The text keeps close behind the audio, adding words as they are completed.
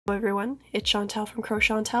Hello everyone, it's Chantel from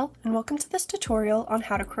Crochet, and welcome to this tutorial on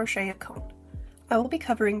how to crochet a cone. I will be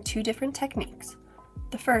covering two different techniques.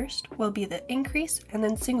 The first will be the increase and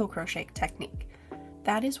then single crochet technique.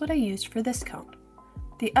 That is what I used for this cone.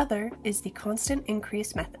 The other is the constant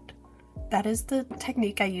increase method. That is the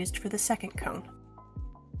technique I used for the second cone.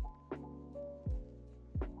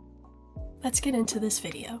 Let's get into this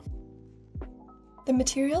video. The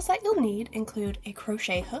materials that you'll need include a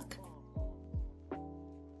crochet hook,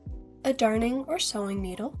 a darning or sewing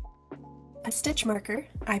needle, a stitch marker,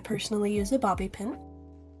 I personally use a bobby pin,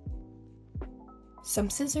 some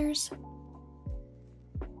scissors,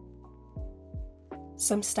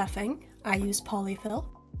 some stuffing, I use polyfill,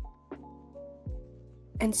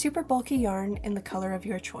 and super bulky yarn in the color of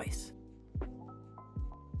your choice.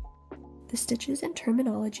 The stitches and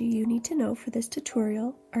terminology you need to know for this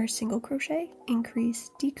tutorial are single crochet, increase,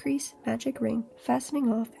 decrease, magic ring,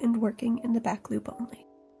 fastening off, and working in the back loop only.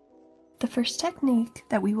 The first technique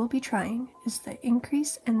that we will be trying is the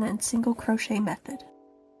increase and then single crochet method.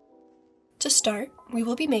 To start, we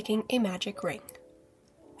will be making a magic ring.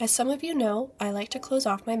 As some of you know, I like to close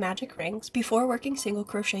off my magic rings before working single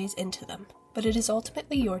crochets into them, but it is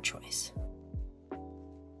ultimately your choice.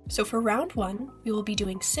 So for round 1, we will be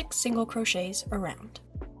doing 6 single crochets around.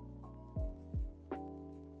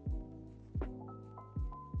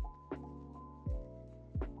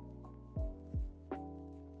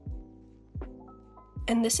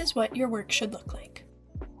 And this is what your work should look like.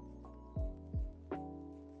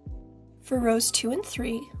 For rows 2 and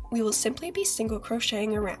 3, we will simply be single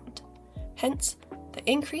crocheting around, hence the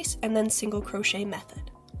increase and then single crochet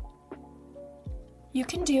method. You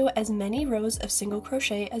can do as many rows of single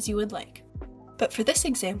crochet as you would like, but for this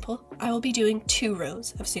example, I will be doing 2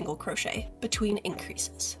 rows of single crochet between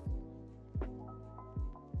increases.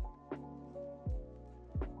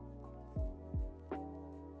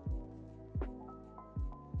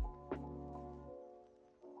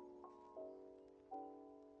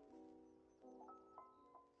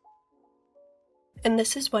 And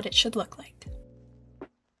this is what it should look like.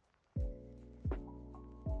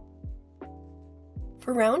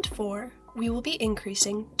 For round 4, we will be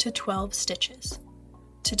increasing to 12 stitches.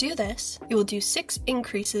 To do this, you will do 6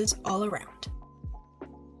 increases all around.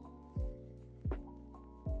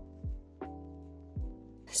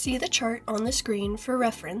 See the chart on the screen for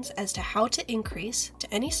reference as to how to increase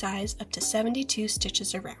to any size up to 72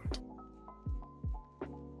 stitches around.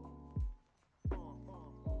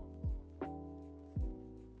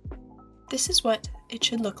 This is what it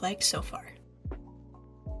should look like so far.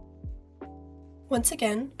 Once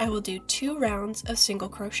again, I will do 2 rounds of single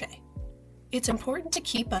crochet. It's important to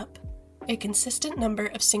keep up a consistent number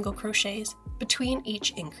of single crochets between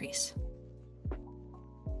each increase.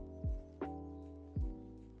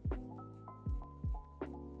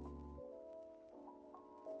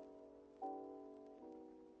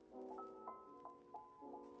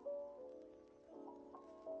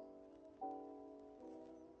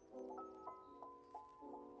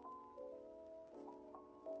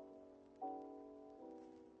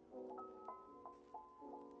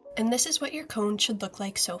 And this is what your cone should look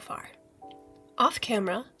like so far. Off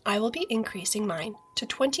camera, I will be increasing mine to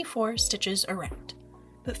 24 stitches around,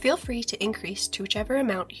 but feel free to increase to whichever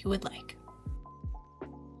amount you would like.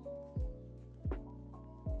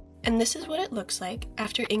 And this is what it looks like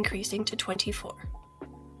after increasing to 24.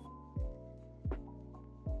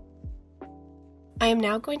 I am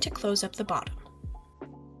now going to close up the bottom.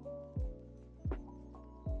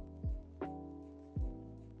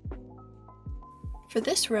 For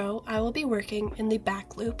this row, I will be working in the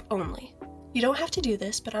back loop only. You don't have to do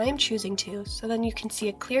this, but I am choosing to, so then you can see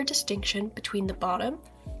a clear distinction between the bottom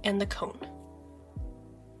and the cone.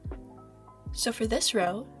 So for this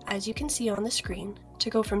row, as you can see on the screen, to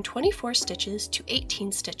go from 24 stitches to 18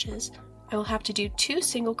 stitches, I will have to do 2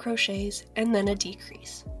 single crochets and then a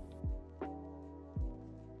decrease.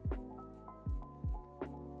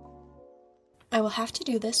 I will have to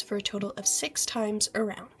do this for a total of 6 times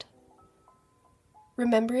around,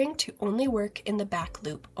 remembering to only work in the back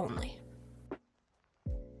loop only.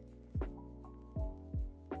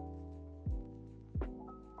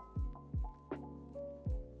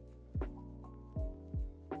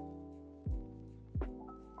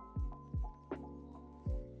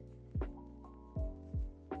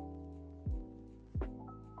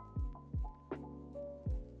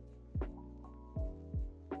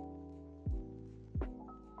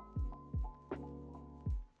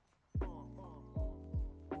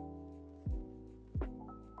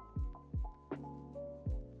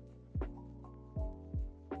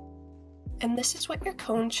 And this is what your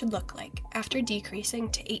cone should look like after decreasing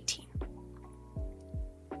to 18.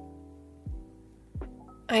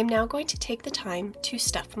 I am now going to take the time to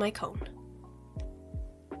stuff my cone.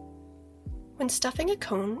 When stuffing a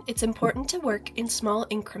cone, it's important to work in small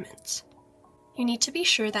increments. You need to be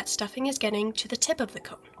sure that stuffing is getting to the tip of the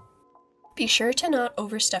cone. Be sure to not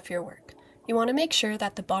overstuff your work. You want to make sure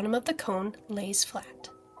that the bottom of the cone lays flat.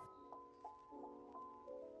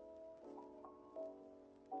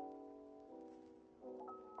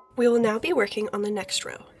 We will now be working on the next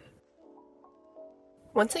row.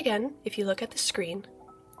 Once again, if you look at the screen,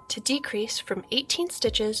 to decrease from 18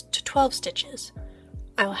 stitches to 12 stitches,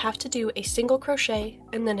 I will have to do a single crochet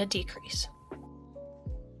and then a decrease.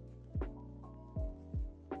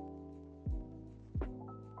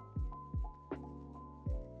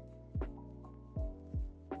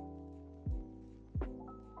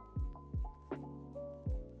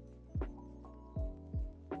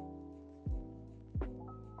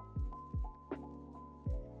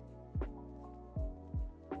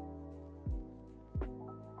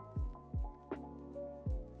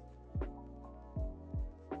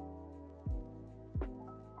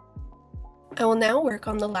 I will now work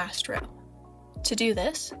on the last row. To do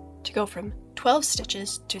this, to go from 12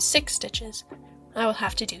 stitches to 6 stitches, I will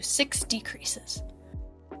have to do 6 decreases.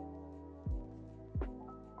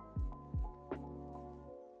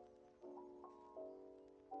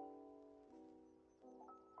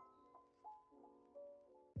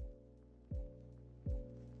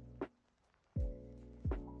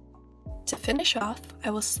 To finish off,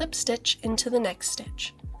 I will slip stitch into the next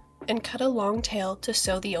stitch and cut a long tail to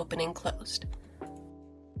sew the opening closed.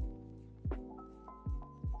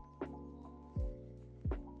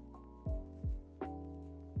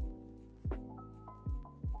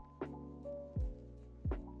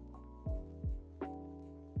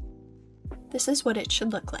 This is what it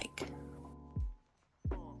should look like.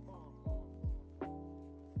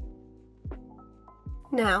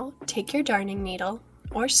 Now, take your darning needle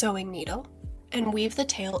or sewing needle and weave the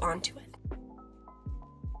tail onto it.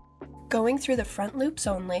 Going through the front loops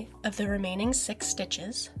only of the remaining 6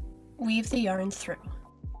 stitches, weave the yarn through.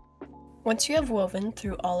 Once you have woven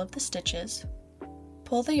through all of the stitches,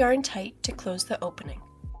 pull the yarn tight to close the opening.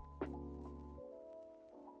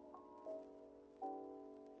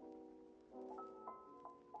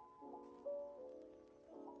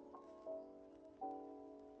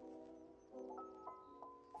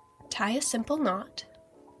 Tie a simple knot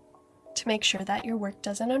to make sure that your work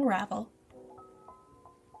doesn't unravel,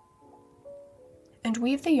 and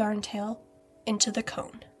weave the yarn tail into the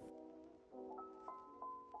cone.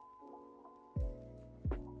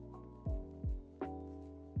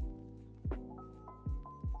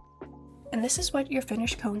 And this is what your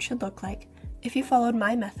finished cone should look like if you followed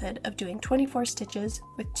my method of doing 24 stitches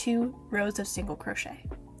with 2 rows of single crochet.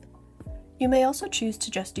 You may also choose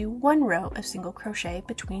to just do 1 row of single crochet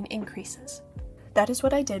between increases. That is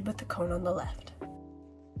what I did with the cone on the left.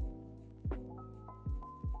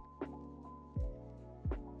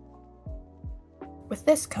 With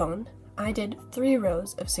this cone, I did 3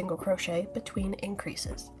 rows of single crochet between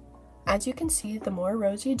increases. As you can see, the more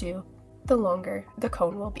rows you do, the longer the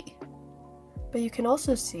cone will be. But you can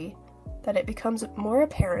also see that it becomes more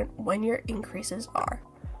apparent when your increases are.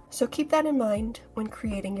 So keep that in mind when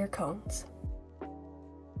creating your cones.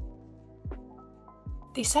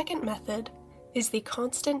 The second method is the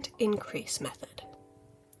constant increase method.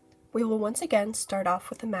 We will once again start off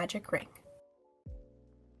with a magic ring.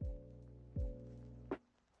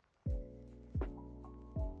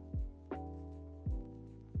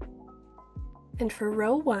 And for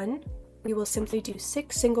row 1, we will simply do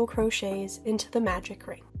 6 single crochets into the magic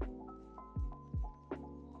ring.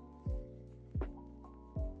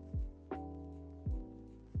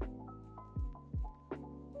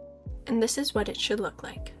 And this is what it should look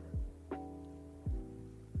like.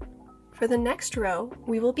 For the next row,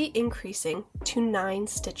 we will be increasing to 9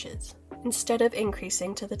 stitches, instead of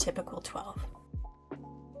increasing to the typical 12.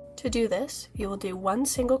 To do this, you will do 1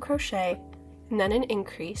 single crochet and then an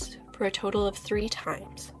increase for a total of 3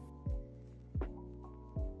 times.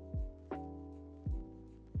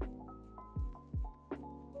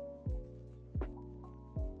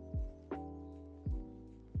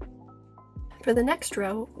 For the next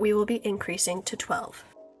row, we will be increasing to 12.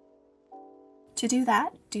 To do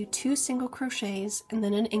that, do 2 single crochets and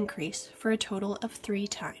then an increase for a total of 3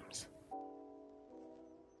 times.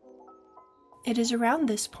 It is around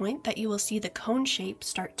this point that you will see the cone shape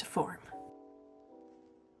start to form.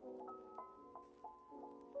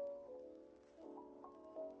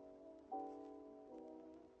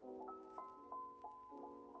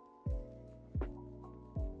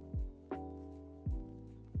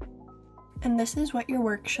 And this is what your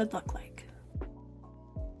work should look like.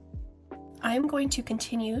 I am going to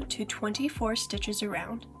continue to 24 stitches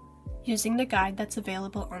around, using the guide that's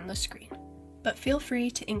available on the screen, but feel free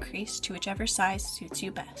to increase to whichever size suits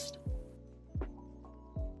you best.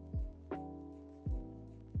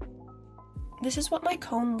 This is what my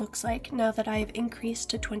cone looks like now that I have increased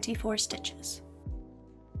to 24 stitches.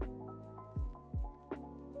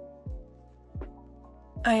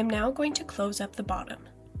 I am now going to close up the bottom.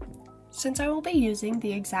 Since I will be using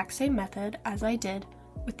the exact same method as I did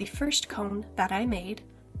with the first cone that I made,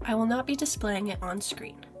 I will not be displaying it on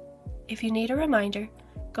screen. If you need a reminder,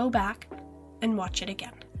 go back and watch it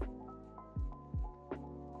again.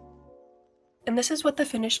 And this is what the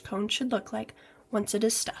finished cone should look like once it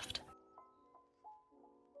is stuffed.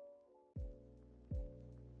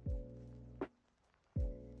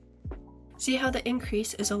 See how the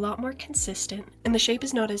increase is a lot more consistent and the shape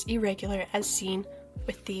is not as irregular as seen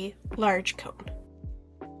with the large cone.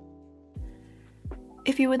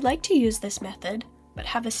 If you would like to use this method but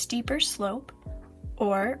have a steeper slope,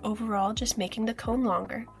 or overall just making the cone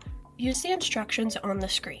longer, use the instructions on the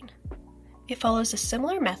screen. It follows a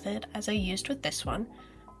similar method as I used with this one,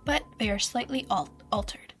 but they are slightly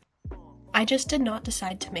altered. I just did not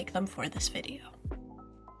decide to make them for this video.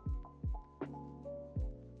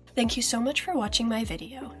 Thank you so much for watching my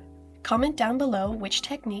video. Comment down below which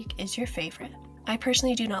technique is your favorite. I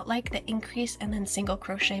personally do not like the increase and then single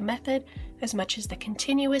crochet method as much as the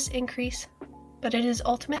continuous increase, but it is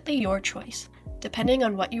ultimately your choice, depending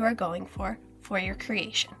on what you are going for your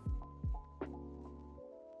creation.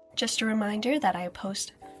 Just a reminder that I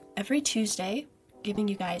post every Tuesday, giving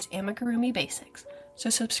you guys amigurumi basics, so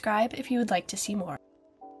subscribe if you would like to see more.